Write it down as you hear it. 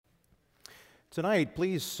Tonight,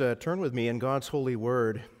 please turn with me in God's holy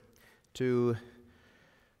word to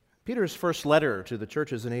Peter's first letter to the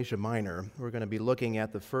churches in Asia Minor. We're going to be looking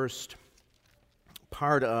at the first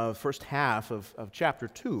half of chapter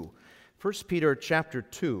 2. 1 Peter chapter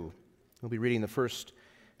 2. We'll be reading the first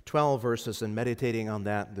 12 verses and meditating on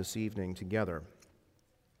that this evening together.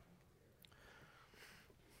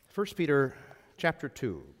 1 Peter chapter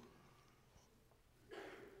 2.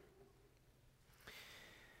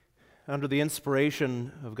 Under the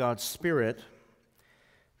inspiration of God's Spirit,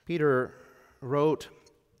 Peter wrote,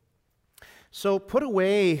 "So put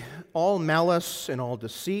away all malice and all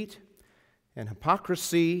deceit and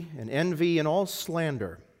hypocrisy and envy and all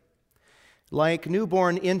slander. Like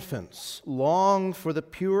newborn infants, long for the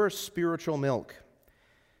pure spiritual milk,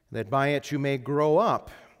 that by it you may grow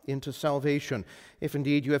up into salvation, if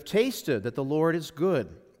indeed you have tasted that the Lord is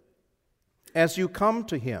good. As you come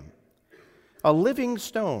to Him, a living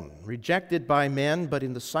stone, rejected by men, but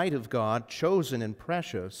in the sight of God, chosen and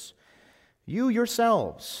precious, you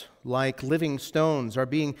yourselves, like living stones, are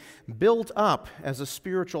being built up as a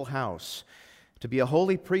spiritual house, to be a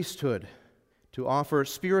holy priesthood, to offer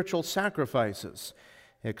spiritual sacrifices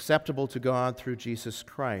acceptable to God through Jesus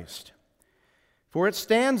Christ. For it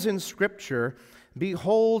stands in Scripture,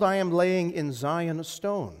 'Behold, I am laying in Zion a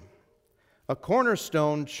stone, a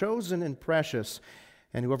cornerstone chosen and precious,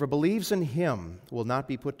 and whoever believes in Him will not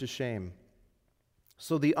be put to shame.'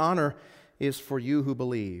 So the honor is for you who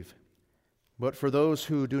believe. But for those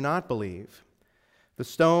who do not believe, the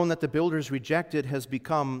stone that the builders rejected has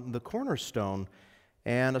become the cornerstone,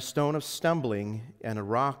 and a stone of stumbling and a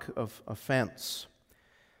rock of offense.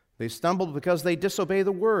 They stumbled because they disobey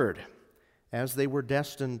the word, as they were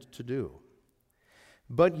destined to do.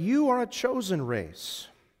 But you are a chosen race,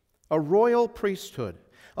 a royal priesthood,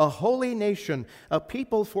 a holy nation, a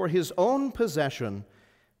people for His own possession,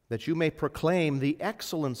 that you may proclaim the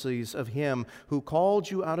excellencies of Him who called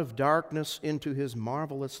you out of darkness into His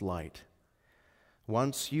marvelous light.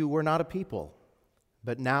 Once you were not a people,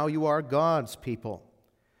 but now you are God's people.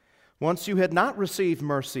 Once you had not received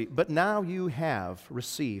mercy, but now you have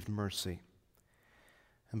received mercy.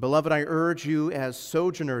 And beloved, I urge you as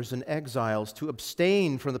sojourners and exiles to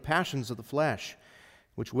abstain from the passions of the flesh,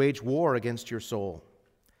 which wage war against your soul.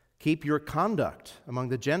 Keep your conduct among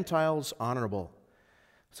the Gentiles honorable,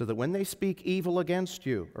 so that when they speak evil against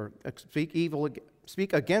you, or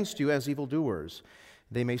speak against you as evildoers,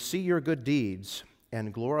 they may see your good deeds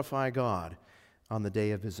and glorify God on the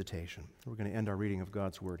day of visitation." We're going to end our reading of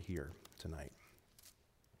God's Word here tonight.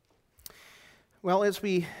 Well, as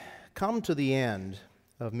we come to the end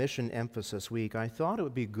of Mission Emphasis Week, I thought it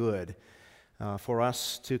would be good for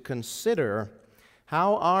us to consider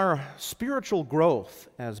how our spiritual growth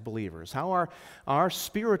as believers, how our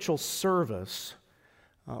spiritual service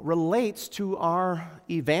relates to our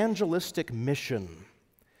evangelistic mission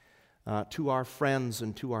to our friends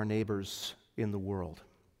and to our neighbors in the world.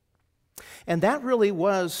 And that really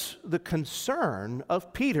was the concern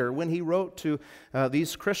of Peter when he wrote to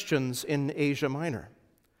these Christians in Asia Minor.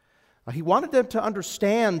 He wanted them to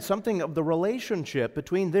understand something of the relationship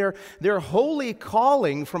between their holy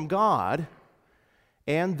calling from God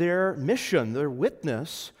and their mission, their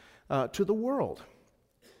witness to the world.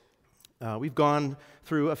 We've gone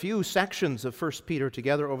through a few sections of 1 Peter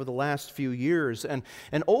together over the last few years, and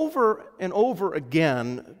over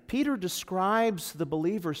again, Peter describes the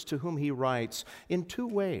believers to whom he writes in two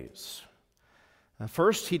ways.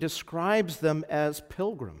 First, he describes them as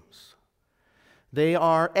pilgrims. They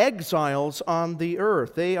are exiles on the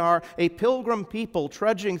earth. They are a pilgrim people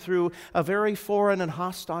trudging through a very foreign and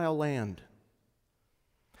hostile land.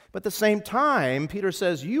 But at the same time, Peter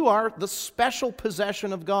says, you are the special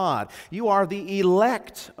possession of God. You are the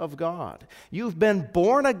elect of God. You've been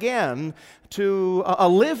born again to a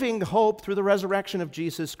living hope through the resurrection of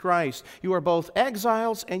Jesus Christ. You are both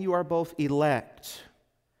exiles and you are both elect.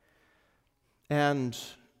 And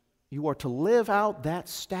you are to live out that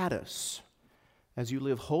status as you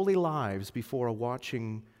live holy lives before a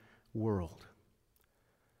watching world.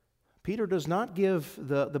 Peter does not give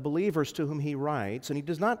the believers to whom he writes, and he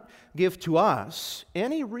does not give to us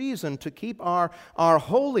any reason to keep our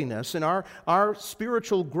holiness and our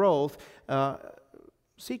spiritual growth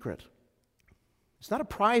secret. It's not a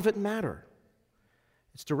private matter.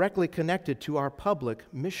 It's directly connected to our public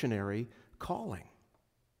missionary calling.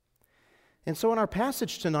 And so in our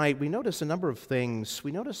passage tonight, we notice a number of things.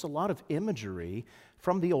 We notice a lot of imagery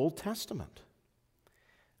from the Old Testament,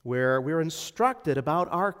 where we're instructed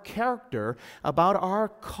about our character, about our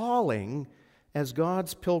calling as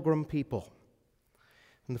God's pilgrim people.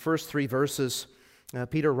 In the first three verses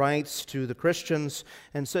Peter writes to the Christians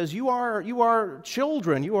and says, you are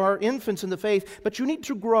children, you are infants in the faith, but you need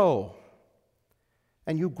to grow.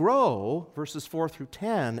 And you grow, verses 4 through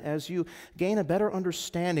 10, as you gain a better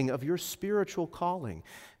understanding of your spiritual calling,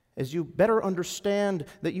 as you better understand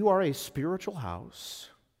that you are a spiritual house.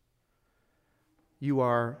 You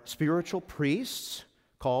are spiritual priests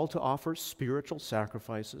called to offer spiritual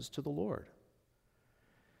sacrifices to the Lord.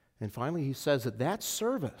 And finally, he says that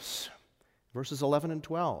service, verses 11 and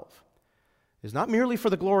 12, is not merely for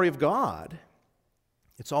the glory of God,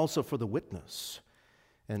 it's also for the witness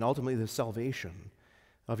and ultimately the salvation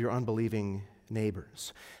of your unbelieving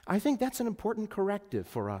neighbors. I think that's an important corrective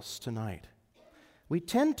for us tonight. We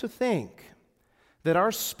tend to think that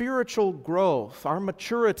our spiritual growth, our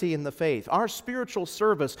maturity in the faith, our spiritual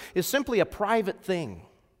service is simply a private thing.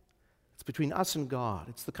 It's between us and God.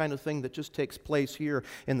 It's the kind of thing that just takes place here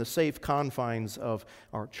in the safe confines of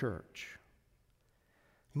our church.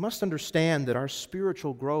 You must understand that our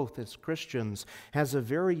spiritual growth as Christians has a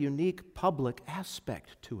very unique public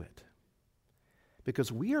aspect to it.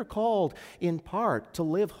 Because we are called, in part, to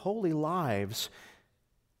live holy lives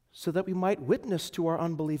so that we might witness to our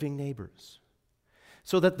unbelieving neighbors,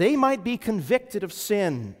 so that they might be convicted of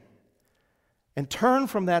sin and turn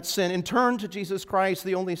from that sin and turn to Jesus Christ,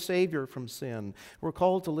 the only Savior from sin. We're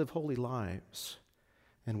called to live holy lives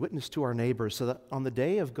and witness to our neighbors so that on the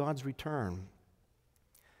day of God's return,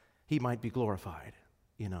 He might be glorified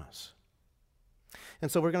in us.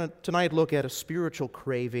 And so we're going to tonight look at a spiritual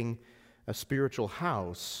craving, a spiritual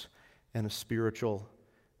house, and a spiritual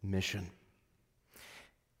mission.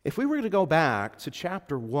 If we were to go back to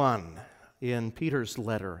chapter 1 in Peter's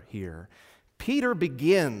letter here, Peter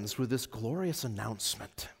begins with this glorious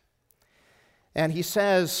announcement. And he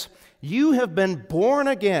says, you have been born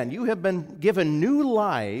again. You have been given new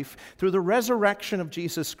life through the resurrection of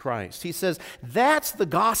Jesus Christ. He says, that's the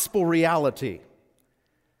gospel reality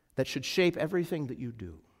that should shape everything that you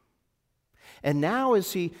do. And now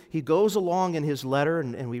as he goes along in his letter,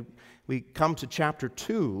 and we come to chapter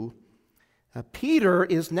 2, Peter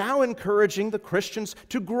is now encouraging the Christians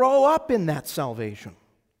to grow up in that salvation.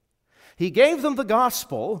 He gave them the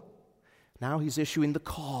gospel. Now he's issuing the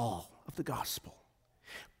call of the gospel.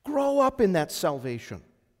 Grow up in that salvation.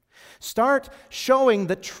 Start showing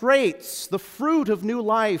the traits, the fruit of new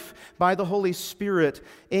life by the Holy Spirit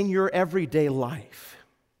in your everyday life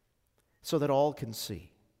so that all can see.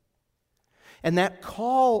 And that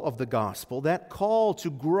call of the gospel, that call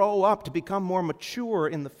to grow up, to become more mature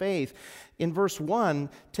in the faith, in verse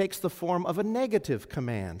 1 takes the form of a negative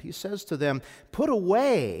command. He says to them, put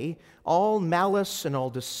away all malice and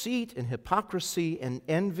all deceit and hypocrisy and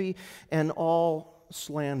envy and all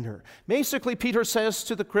slander. Basically, Peter says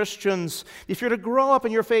to the Christians, if you're to grow up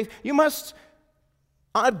in your faith, you must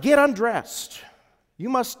get undressed. You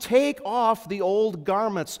must take off the old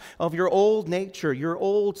garments of your old nature, your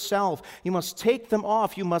old self. You must take them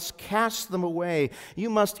off. You must cast them away. You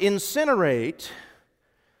must incinerate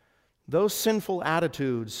those sinful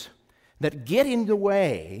attitudes that get in the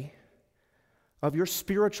way of your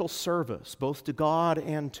spiritual service, both to God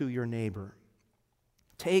and to your neighbor.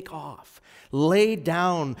 Take off, lay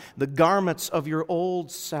down the garments of your old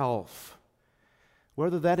self,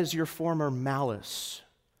 whether that is your former malice,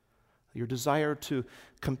 your desire to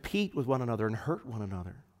compete with one another and hurt one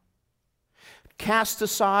another. Cast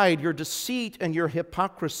aside your deceit and your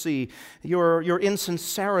hypocrisy, your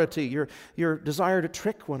insincerity, your desire to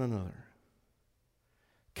trick one another.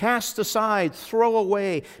 Cast aside, throw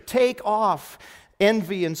away, take off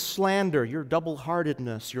envy and slander, your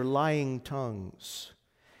double-heartedness, your lying tongues.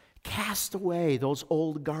 Cast away those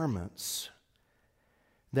old garments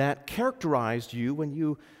that characterized you when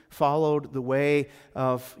you followed the way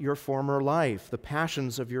of your former life, the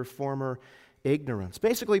passions of your former ignorance.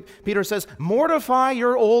 Basically, Peter says, mortify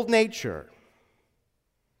your old nature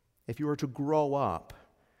if you are to grow up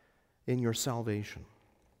in your salvation.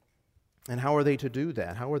 And how are they to do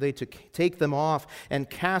that? How are they to take them off and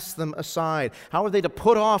cast them aside? How are they to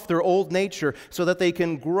put off their old nature so that they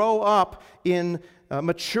can grow up in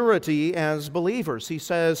maturity as believers? He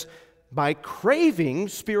says, by craving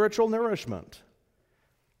spiritual nourishment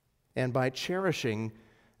and by cherishing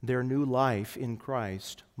their new life in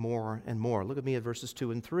Christ more and more. Look at me at verses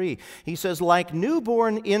 2 and 3. He says, like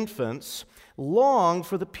newborn infants, long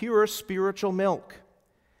for the pure spiritual milk,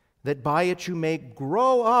 that by it you may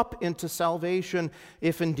grow up into salvation,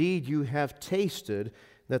 if indeed you have tasted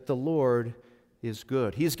that the Lord is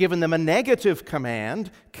good. He's given them a negative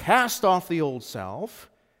command, cast off the old self.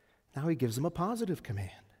 Now he gives them a positive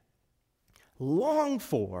command. Long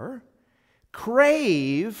for,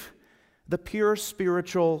 crave the pure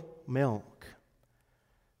spiritual milk.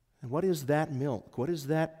 And what is that milk? What is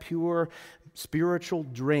that pure spiritual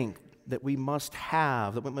drink that we must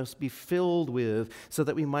have, that we must be filled with, so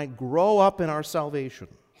that we might grow up in our salvation?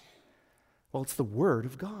 Well, it's the Word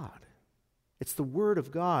of God. It's the Word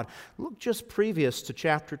of God. Look just previous to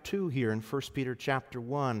chapter 2 here in 1 Peter chapter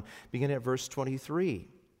 1, beginning at verse 23.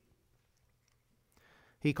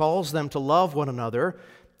 He calls them to love one another,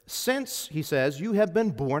 since, he says, you have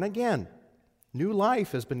been born again. New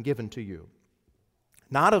life has been given to you.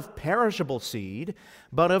 Not of perishable seed,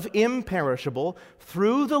 but of imperishable,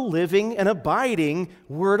 through the living and abiding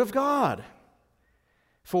Word of God.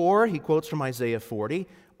 For, he quotes from Isaiah 40,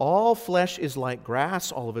 all flesh is like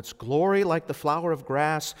grass, all of its glory like the flower of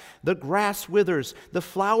grass. The grass withers, the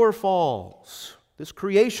flower falls. This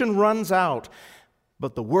creation runs out,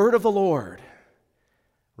 but the word of the Lord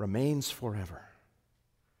remains forever.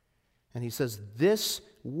 And he says, this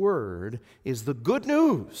word is the good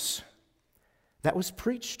news that was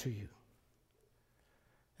preached to you.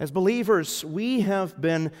 As believers, we have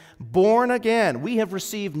been born again. We have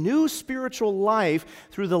received new spiritual life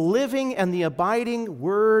through the living and the abiding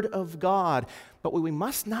Word of God. But what we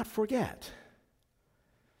must not forget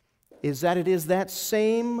is that it is that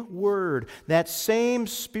same Word, that same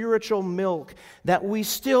spiritual milk that we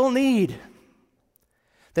still need,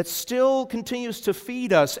 that still continues to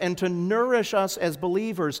feed us and to nourish us as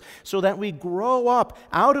believers so that we grow up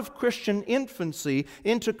out of Christian infancy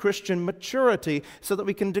into Christian maturity so that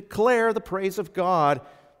we can declare the praise of God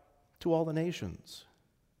to all the nations.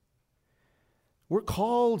 We're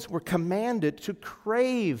called, we're commanded to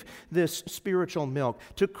crave this spiritual milk,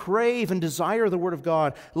 to crave and desire the Word of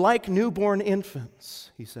God like newborn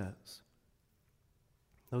infants, he says.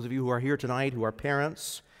 Those of you who are here tonight who are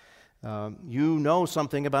parents, you know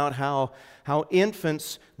something about how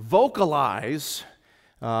infants vocalize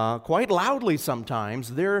quite loudly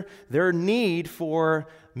sometimes their need for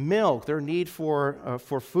milk, their need for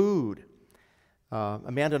food.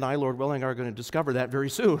 Amanda and I, Lord willing, are going to discover that very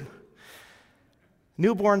soon.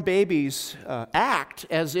 Newborn babies act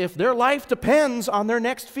as if their life depends on their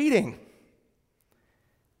next feeding.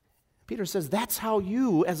 Peter says that's how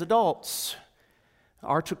you, as adults,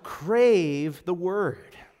 are to crave the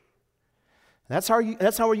Word. That's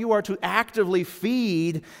how you are to actively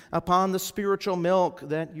feed upon the spiritual milk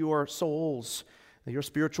that your souls, that your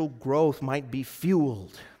spiritual growth might be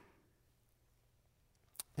fueled.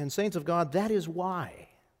 And saints of God, that is why,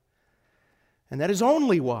 and that is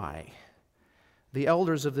only why, the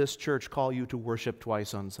elders of this church call you to worship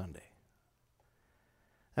twice on Sunday.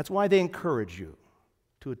 That's why they encourage you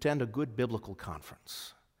to attend a good biblical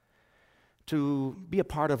conference, to be a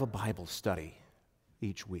part of a Bible study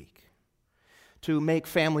each week, to make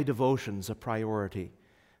family devotions a priority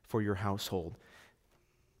for your household.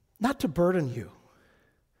 Not to burden you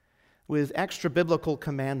with extra biblical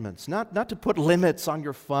commandments, not to put limits on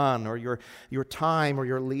your fun or your time or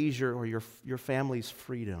your leisure or your family's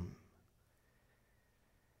freedom.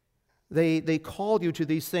 They call you to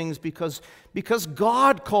these things because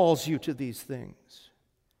God calls you to these things.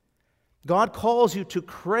 God calls you to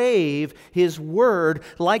crave His Word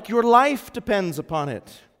like your life depends upon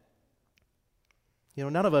it. You know,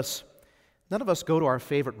 none of us go to our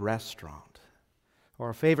favorite restaurant or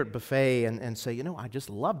our favorite buffet and say, you know, I just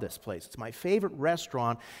love this place. It's my favorite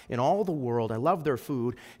restaurant in all the world. I love their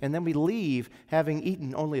food. And then we leave having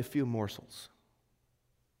eaten only a few morsels.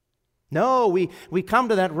 No, we come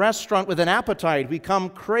to that restaurant with an appetite. We come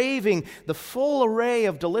craving the full array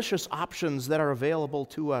of delicious options that are available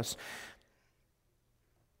to us.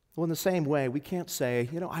 Well, in the same way, we can't say,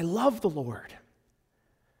 you know, I love the Lord.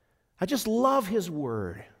 I just love His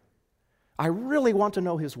Word. I really want to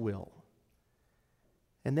know His will.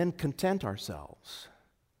 And then content ourselves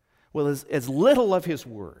with as little of His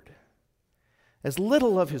Word, as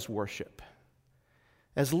little of His worship,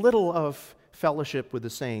 as little of fellowship with the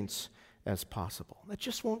saints as possible. That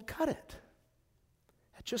just won't cut it.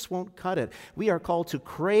 That just won't cut it. We are called to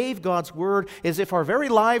crave God's Word as if our very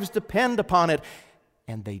lives depend upon it.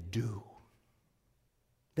 And they do.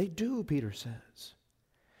 They do, Peter says.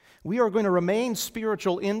 We are going to remain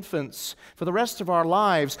spiritual infants for the rest of our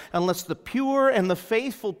lives unless the pure and the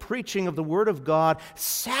faithful preaching of the Word of God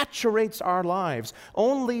saturates our lives.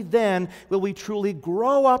 Only then will we truly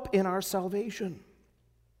grow up in our salvation.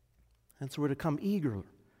 And so we're to come eager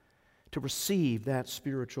to receive that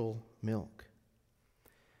spiritual milk.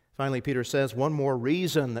 Finally, Peter says one more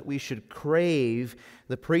reason that we should crave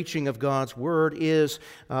the preaching of God's Word is,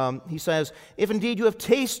 he says, if indeed you have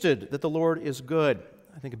tasted that the Lord is good.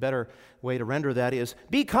 I think a better way to render that is,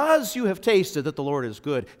 because you have tasted that the Lord is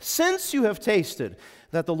good, since you have tasted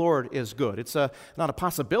that the Lord is good. It's not a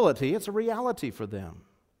possibility, it's a reality for them.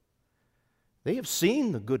 They have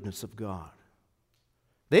seen the goodness of God.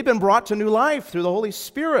 They've been brought to new life through the Holy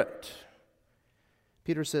Spirit.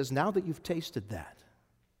 Peter says, now that you've tasted that,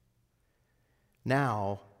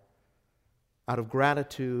 now, out of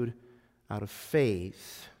gratitude, out of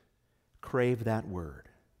faith, crave that word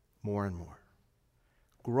more and more.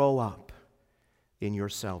 Grow up in your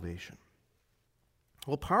salvation.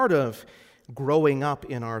 Well, part of growing up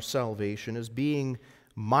in our salvation is being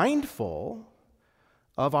mindful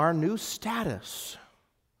of our new status,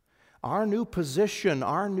 our new position,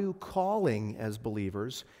 our new calling as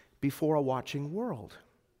believers before a watching world.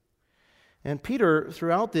 And Peter,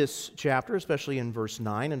 throughout this chapter, especially in verse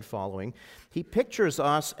 9 and following, he pictures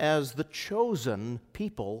us as the chosen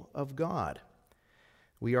people of God.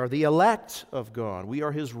 We are the elect of God. We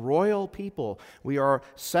are His royal people. We are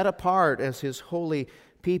set apart as His holy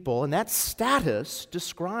people. And that status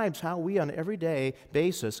describes how we, on an everyday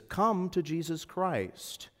basis, come to Jesus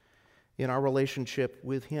Christ in our relationship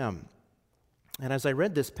with Him. And as I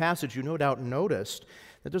read this passage, you no doubt noticed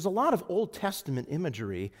that there's a lot of Old Testament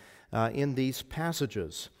imagery in these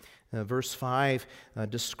passages. Verse 5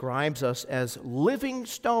 describes us as living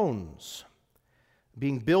stones,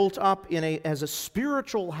 being built up as a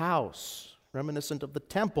spiritual house, reminiscent of the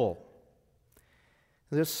temple.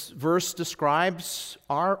 This verse describes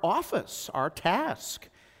our office, our task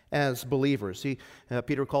as believers.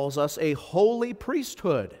 Peter calls us a holy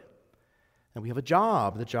priesthood. And we have a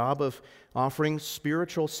job, the job of offering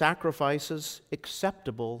spiritual sacrifices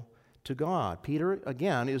acceptable to God. Peter,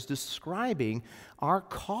 again, is describing our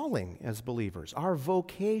calling as believers, our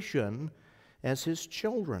vocation as His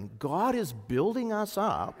children. God is building us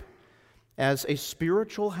up as a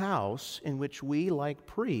spiritual house in which we, like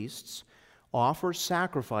priests, offer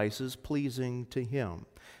sacrifices pleasing to Him.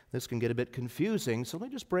 This can get a bit confusing, so let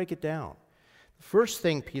me just break it down. The first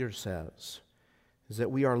thing Peter says is that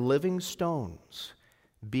we are living stones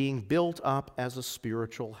being built up as a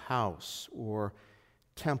spiritual house or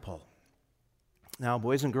temple. Now,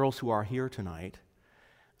 boys and girls who are here tonight,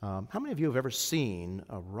 how many of you have ever seen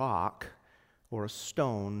a rock or a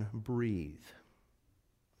stone breathe?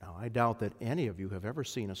 Now, I doubt that any of you have ever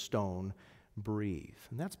seen a stone breathe.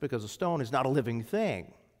 And that's because a stone is not a living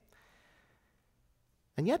thing.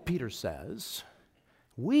 And yet, Peter says,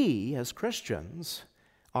 we as Christians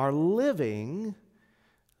are living,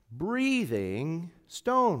 breathing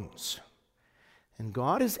stones. And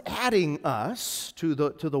God is adding us to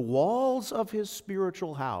the walls of His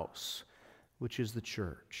spiritual house, which is the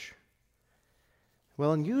church.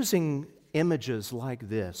 Well, in using images like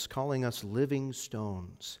this, calling us living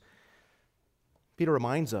stones, Peter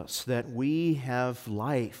reminds us that we have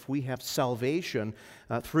life, we have salvation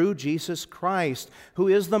through Jesus Christ, who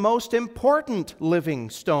is the most important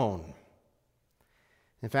living stone.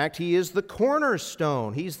 In fact, He is the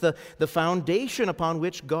cornerstone. He's the foundation upon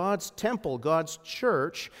which God's temple, God's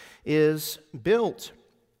church, is built.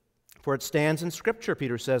 For it stands in Scripture,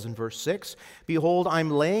 Peter says in verse 6, "Behold,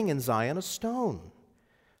 I'm laying in Zion a stone,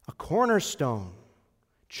 a cornerstone,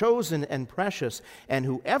 chosen and precious, and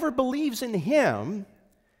whoever believes in Him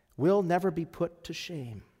will never be put to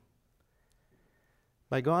shame."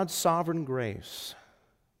 By God's sovereign grace,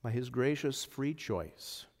 by His gracious free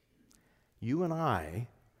choice, you and I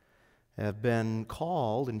have been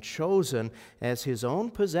called and chosen as His own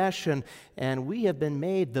possession, and we have been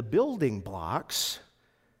made the building blocks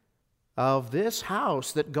of this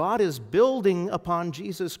house that God is building upon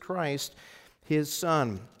Jesus Christ, His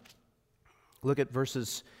Son. Look at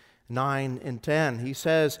verses 9 and 10. He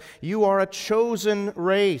says, "You are a chosen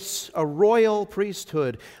race, a royal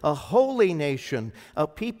priesthood, a holy nation, a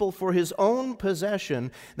people for His own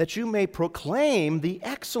possession, that you may proclaim the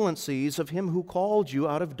excellencies of Him who called you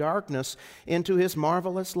out of darkness into His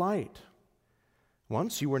marvelous light."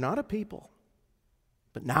 Once you were not a people,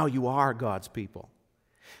 but now you are God's people.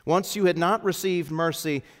 Once you had not received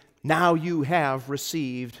mercy, now you have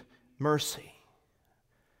received mercy.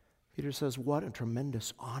 Peter says, what a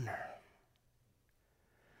tremendous honor.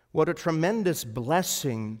 What a tremendous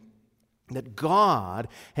blessing that God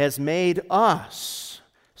has made us,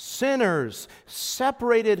 sinners,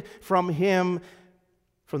 separated from Him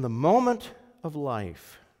from the moment of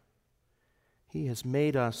life. He has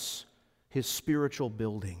made us His spiritual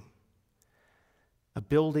building, a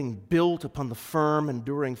building built upon the firm,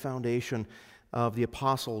 enduring foundation of the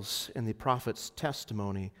apostles' and the prophets'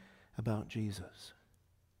 testimony about Jesus.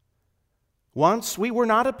 Once we were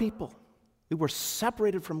not a people. We were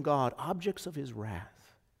separated from God, objects of His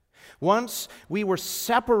wrath. Once we were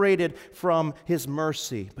separated from His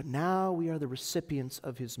mercy, but now we are the recipients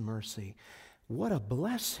of His mercy. What a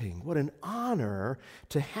blessing, what an honor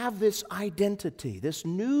to have this identity, this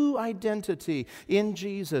new identity in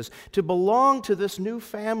Jesus, to belong to this new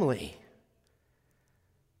family.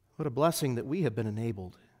 What a blessing that we have been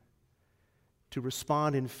enabled to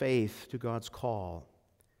respond in faith to God's call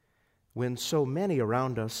when so many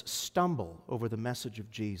around us stumble over the message of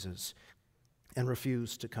Jesus and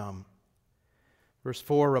refuse to come. Verse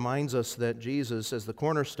 4 reminds us that Jesus, as the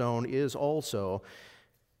cornerstone, is also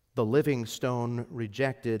the living stone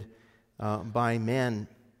rejected by men.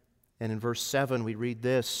 And in verse 7 we read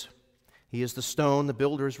this: He is the stone the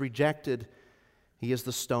builders rejected. He is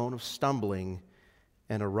the stone of stumbling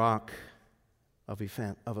and a rock of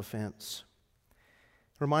offense.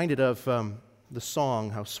 Reminded of the song,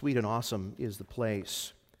 How Sweet and Awesome is the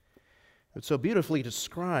Place. It so beautifully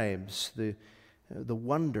describes the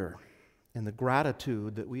wonder and the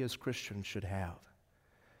gratitude that we as Christians should have.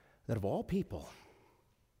 That of all people,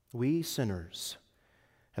 we sinners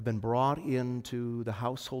have been brought into the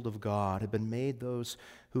household of God, have been made those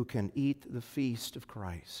who can eat the feast of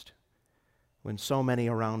Christ, when so many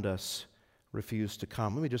around us refuse to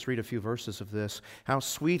come. Let me just read a few verses of this. How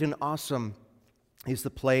sweet and awesome is the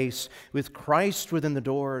place with Christ within the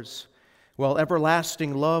doors, while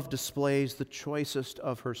everlasting love displays the choicest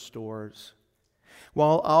of her stores.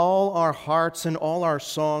 While all our hearts and all our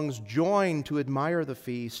songs join to admire the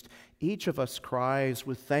feast, each of us cries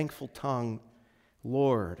with thankful tongue,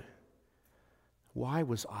 Lord, why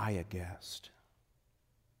was I a guest?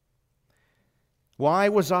 Why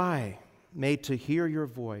was I made to hear your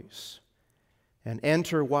voice and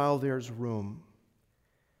enter while there's room,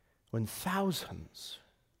 when thousands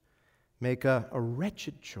make a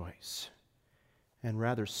wretched choice and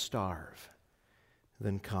rather starve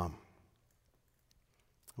than come?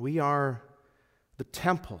 We are the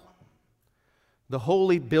temple, the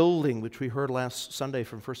holy building, which we heard last Sunday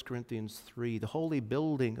from 1 Corinthians 3, the holy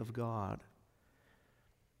building of God.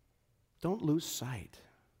 Don't lose sight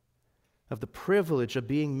of the privilege of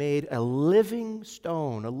being made a living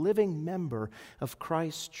stone, a living member of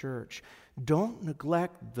Christ's church. Don't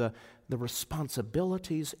neglect the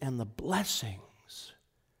responsibilities and the blessings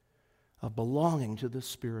of belonging to this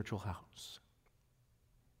spiritual house.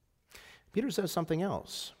 Peter says something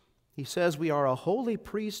else. He says we are a holy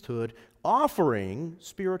priesthood offering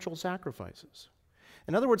spiritual sacrifices.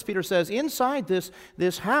 In other words, Peter says inside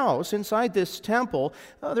this house, inside this temple,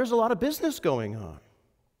 there's a lot of business going on.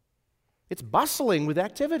 It's bustling with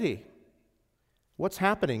activity. What's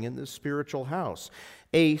happening in this spiritual house?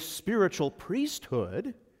 A spiritual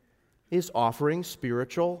priesthood is offering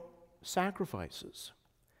spiritual sacrifices.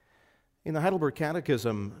 In the Heidelberg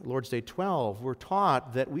Catechism, Lord's Day 12, we're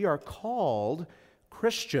taught that we are called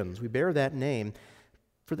Christians. We bear that name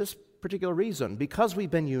for this particular reason. Because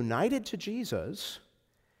we've been united to Jesus,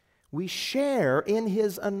 we share in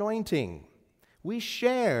His anointing. We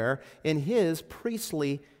share in His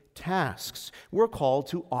priestly tasks. We're called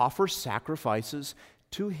to offer sacrifices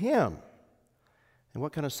to Him. And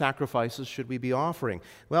what kind of sacrifices should we be offering?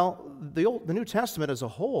 Well, the New Testament as a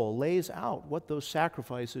whole lays out what those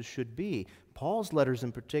sacrifices should be. Paul's letters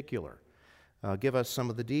in particular give us some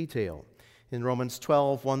of the detail. In Romans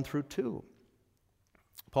 12, 1 through 2,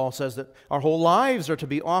 Paul says that our whole lives are to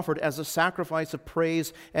be offered as a sacrifice of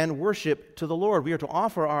praise and worship to the Lord. We are to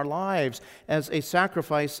offer our lives as a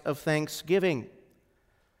sacrifice of thanksgiving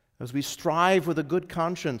as we strive with a good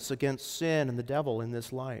conscience against sin and the devil in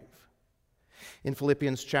this life. In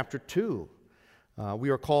Philippians chapter 2, we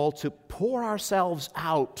are called to pour ourselves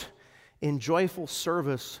out in joyful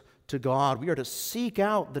service to God. We are to seek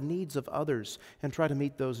out the needs of others and try to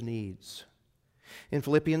meet those needs. In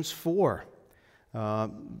Philippians 4,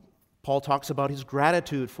 Paul talks about his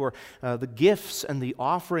gratitude for the gifts and the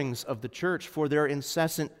offerings of the church, for their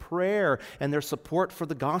incessant prayer and their support for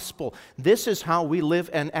the gospel. This is how we live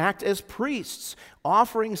and act as priests,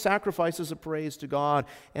 offering sacrifices of praise to God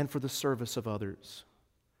and for the service of others.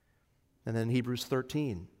 And then in Hebrews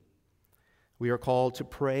 13, we are called to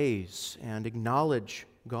praise and acknowledge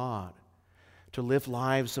God, to live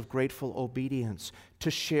lives of grateful obedience, to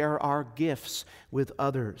share our gifts with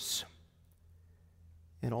others.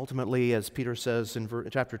 And ultimately, as Peter says in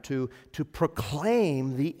chapter 2, to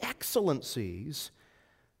proclaim the excellencies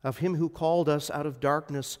of Him who called us out of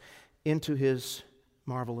darkness into His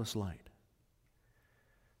marvelous light.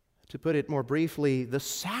 To put it more briefly, the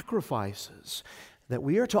sacrifices that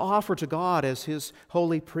we are to offer to God as His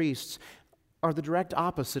holy priests are the direct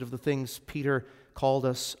opposite of the things Peter called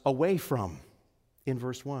us away from in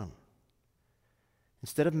verse 1.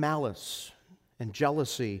 Instead of malice and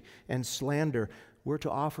jealousy and slander, we're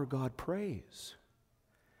to offer God praise.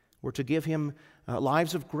 We're to give Him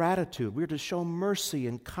lives of gratitude. We're to show mercy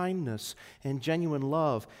and kindness and genuine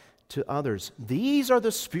love to others. These are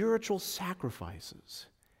the spiritual sacrifices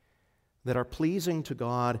that are pleasing to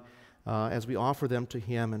God as we offer them to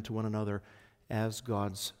Him and to one another as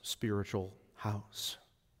God's spiritual house.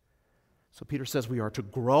 So Peter says we are to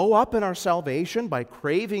grow up in our salvation by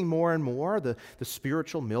craving more and more the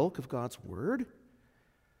spiritual milk of God's Word.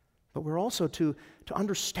 But we're also to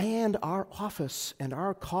understand our office and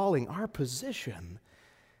our calling, our position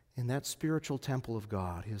in that spiritual temple of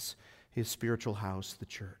God, His spiritual house, the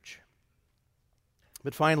church.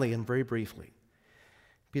 But finally, and very briefly,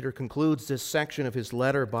 Peter concludes this section of his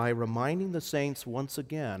letter by reminding the saints once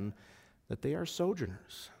again that they are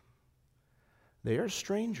sojourners. They are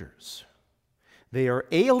strangers. They are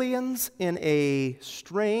aliens in a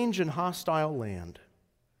strange and hostile land.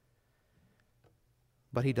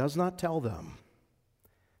 But he does not tell them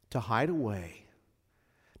to hide away,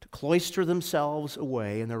 to cloister themselves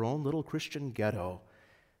away in their own little Christian ghetto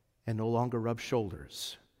and no longer rub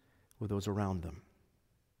shoulders with those around them.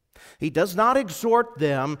 He does not exhort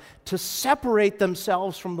them to separate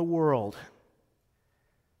themselves from the world.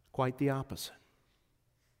 Quite the opposite.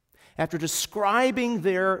 After describing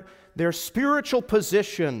their spiritual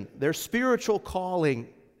position, their spiritual calling,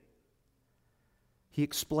 he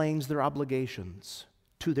explains their obligations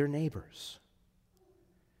to their neighbors.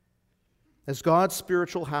 As God's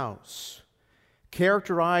spiritual house,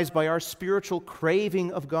 characterized by our spiritual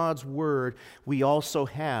craving of God's Word, we also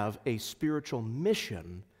have a spiritual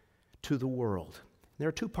mission to the world. There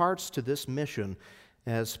are two parts to this mission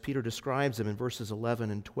as Peter describes them in verses 11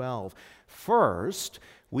 and 12. First,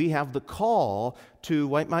 we have the call to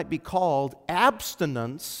what might be called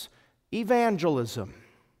abstinence evangelism.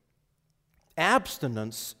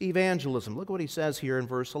 Abstinence evangelism. Look what he says here in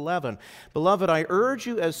verse 11. Beloved, I urge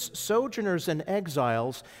you as sojourners and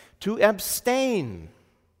exiles to abstain,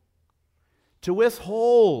 to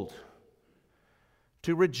withhold,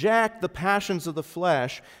 to reject the passions of the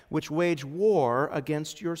flesh which wage war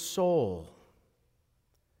against your soul.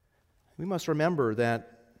 We must remember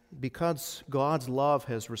that because God's love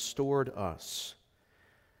has restored us,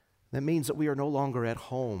 that means that we are no longer at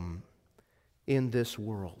home in this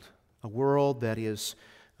world. A world that is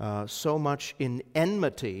so much in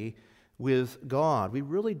enmity with God. We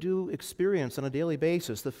really do experience on a daily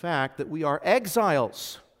basis the fact that we are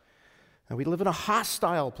exiles and we live in a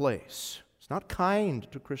hostile place. It's not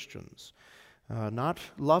kind to Christians, not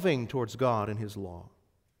loving towards God and His law.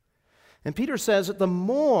 And Peter says that the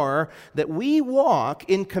more that we walk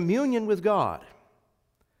in communion with God,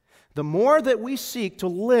 the more that we seek to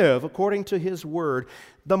live according to His Word,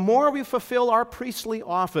 the more we fulfill our priestly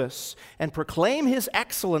office and proclaim His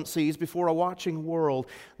excellencies before a watching world,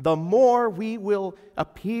 the more we will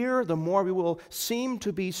appear, the more we will seem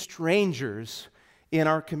to be strangers in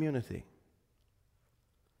our community.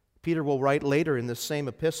 Peter will write later in this same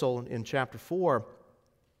epistle in chapter 4,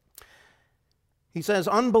 he says,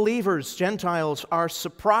 unbelievers, Gentiles, are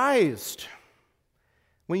surprised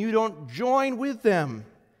when you don't join with them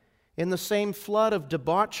in the same flood of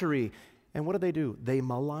debauchery. And what do? They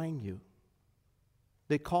malign you.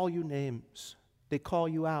 They call you names. They call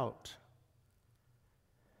you out.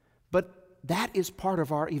 But that is part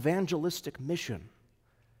of our evangelistic mission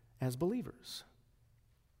as believers.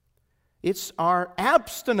 It's our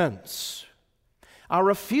abstinence, our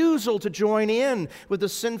refusal to join in with the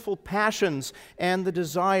sinful passions and the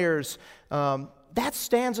desires. That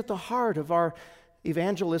stands at the heart of our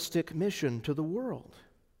evangelistic mission to the world.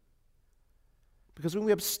 Because when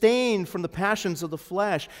we abstain from the passions of the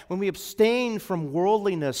flesh, when we abstain from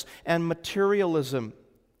worldliness and materialism,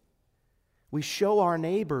 we show our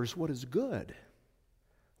neighbors what is good,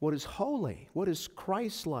 what is holy, what is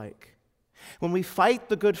Christ-like. When we fight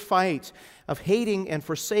the good fight of hating and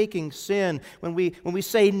forsaking sin, when we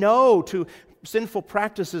say no to sinful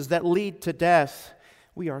practices that lead to death,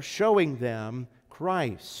 we are showing them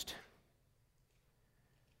Christ.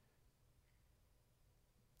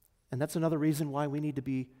 And that's another reason why we need to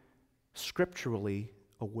be scripturally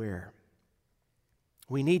aware.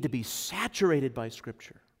 We need to be saturated by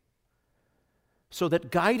Scripture so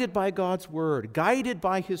that guided by God's Word, guided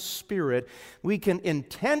by His Spirit, we can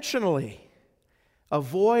intentionally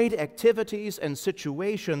avoid activities and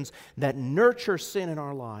situations that nurture sin in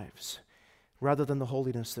our lives rather than the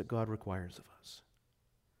holiness that God requires of us.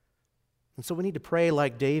 And so we need to pray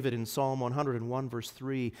like David in Psalm 101, verse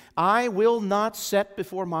 3, I will not set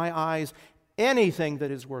before my eyes anything that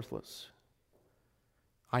is worthless.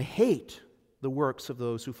 I hate the works of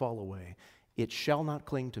those who fall away. It shall not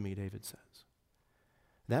cling to me, David says.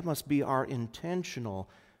 That must be our intentional,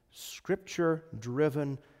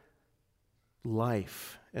 Scripture-driven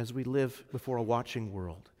life as we live before a watching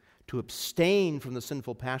world, to abstain from the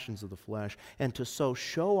sinful passions of the flesh, and to so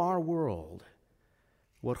show our world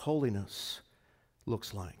what holiness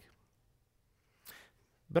looks like.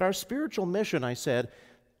 But our spiritual mission, I said,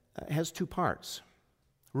 has two parts.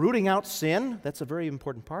 Rooting out sin, that's a very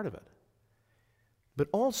important part of it, but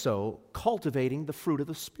also cultivating the fruit of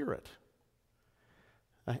the Spirit.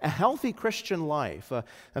 A healthy Christian life,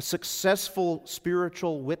 a successful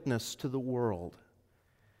spiritual witness to the world,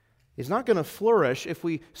 is not going to flourish if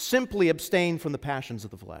we simply abstain from the passions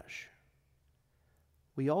of the flesh.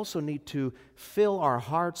 We also need to fill our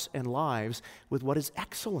hearts and lives with what is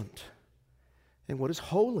excellent and what is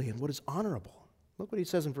holy and what is honorable. Look what he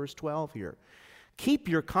says in verse 12 here. Keep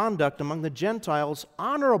your conduct among the Gentiles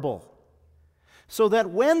honorable, so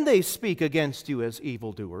that when they speak against you as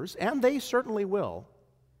evildoers, and they certainly will,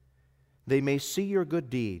 they may see your good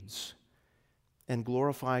deeds and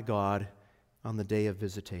glorify God on the day of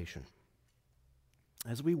visitation.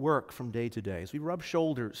 As we work from day to day, as we rub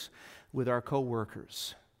shoulders with our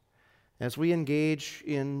co-workers, as we engage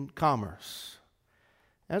in commerce,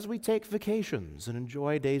 as we take vacations and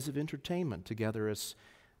enjoy days of entertainment together as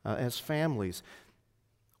families,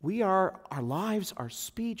 our lives, our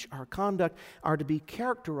speech, our conduct are to be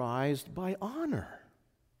characterized by honor.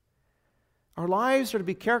 Our lives are to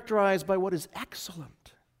be characterized by what is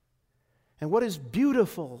excellent and what is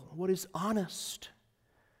beautiful, what is honest,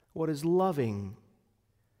 what is loving,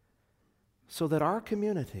 so that our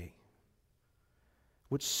community,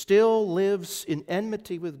 which still lives in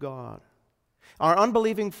enmity with God, our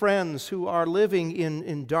unbelieving friends who are living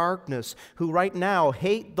in darkness, who right now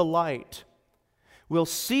hate the light, will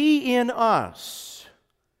see in us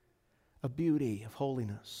a beauty of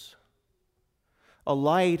holiness, a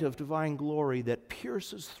light of divine glory that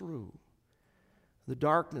pierces through the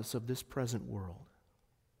darkness of this present world.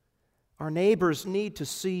 Our neighbors need to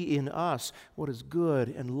see in us what is good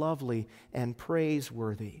and lovely and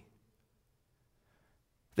praiseworthy.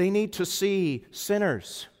 They need to see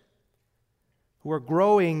sinners who are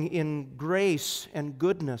growing in grace and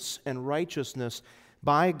goodness and righteousness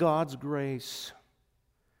by God's grace,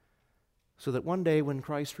 so that one day when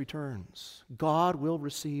Christ returns, God will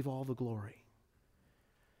receive all the glory.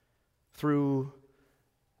 Through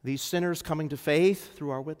these sinners coming to faith through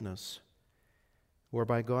our witness, or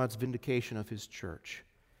by God's vindication of His church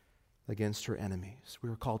against her enemies. We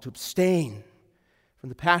are called to abstain from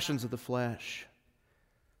the passions of the flesh,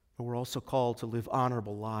 but we're also called to live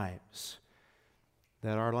honorable lives,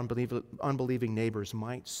 that our unbelieving neighbors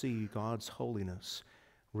might see God's holiness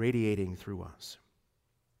radiating through us.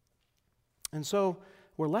 And so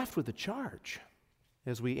we're left with a charge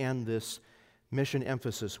as we end this Mission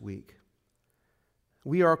Emphasis Week.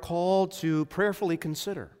 We are called to prayerfully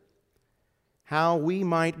consider how we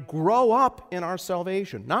might grow up in our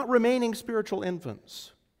salvation, not remaining spiritual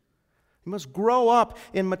infants. We must grow up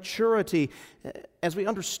in maturity as we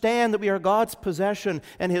understand that we are God's possession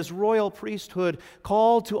and His royal priesthood,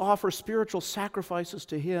 called to offer spiritual sacrifices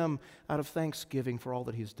to Him out of thanksgiving for all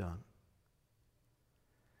that He's done.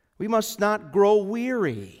 We must not grow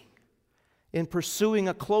weary in pursuing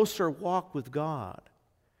a closer walk with God,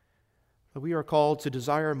 but we are called to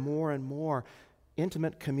desire more and more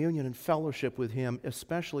intimate communion and fellowship with Him,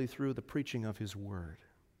 especially through the preaching of His Word.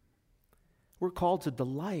 We're called to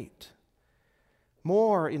delight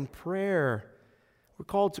more in prayer. We're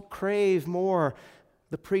called to crave more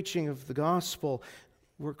the preaching of the gospel.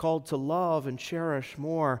 We're called to love and cherish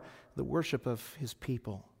more the worship of His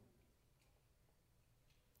people.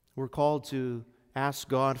 We're called to ask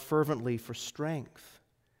God fervently for strength,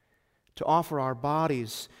 to offer our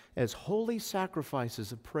bodies as holy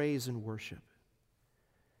sacrifices of praise and worship.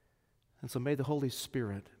 And so may the Holy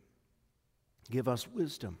Spirit give us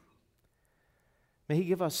wisdom. May He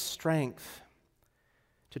give us strength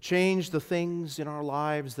to change the things in our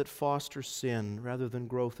lives that foster sin rather than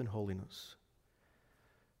growth in holiness,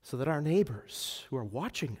 so that our neighbors who are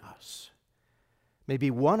watching us may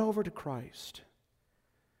be won over to Christ,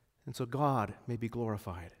 and so God may be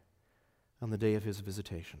glorified on the day of His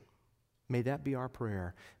visitation. May that be our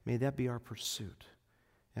prayer. May that be our pursuit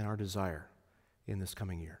and our desire in this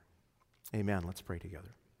coming year. Amen. Let's pray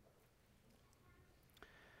together.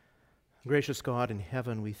 Gracious God in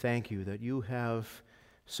heaven, we thank You that You have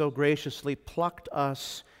so graciously plucked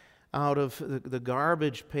us out of the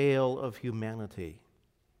garbage pail of humanity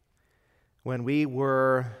when we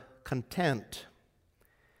were content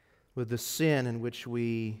with the sin in which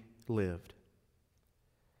we lived.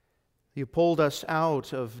 You pulled us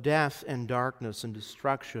out of death and darkness and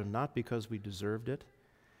destruction, not because we deserved it,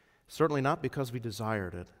 certainly not because we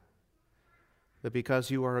desired it, but because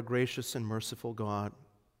you are a gracious and merciful God.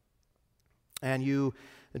 And you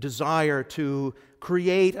desire to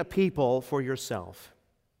create a people for yourself,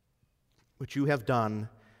 which you have done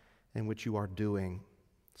and which you are doing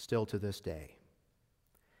still to this day.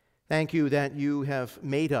 Thank you that you have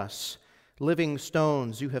made us living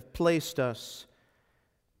stones. You have placed us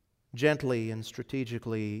gently and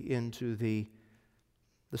strategically into the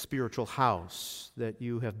spiritual house that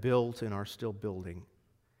you have built and are still building.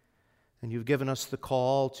 And you've given us the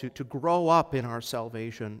call to grow up in our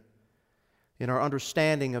salvation, in our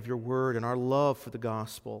understanding of your word and our love for the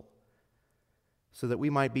gospel, so that we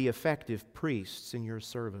might be effective priests in your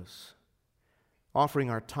service, offering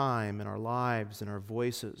our time and our lives and our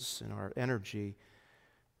voices and our energy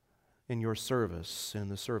in your service and in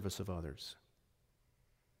the service of others.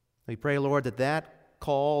 We pray, Lord, that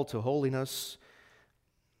call to holiness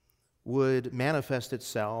would manifest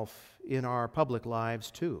itself in our public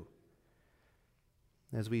lives too,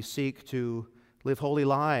 as we seek to live holy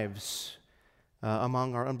lives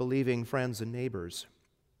among our unbelieving friends and neighbors,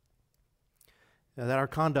 that our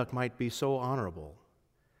conduct might be so honorable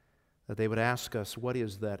that they would ask us, what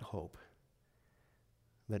is that hope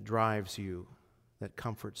that drives you, that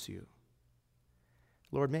comforts you?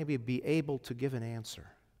 Lord, may we be able to give an answer.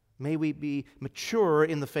 May we be mature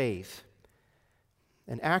in the faith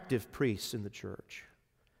and active priests in the church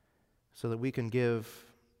so that we can give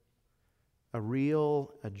a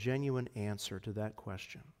genuine answer to that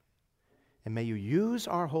question. And may you use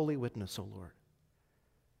our holy witness, O Lord,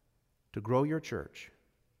 to grow your church,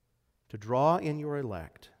 to draw in your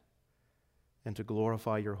elect, and to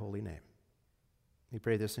glorify your holy name. We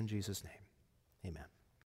pray this in Jesus' name. Amen.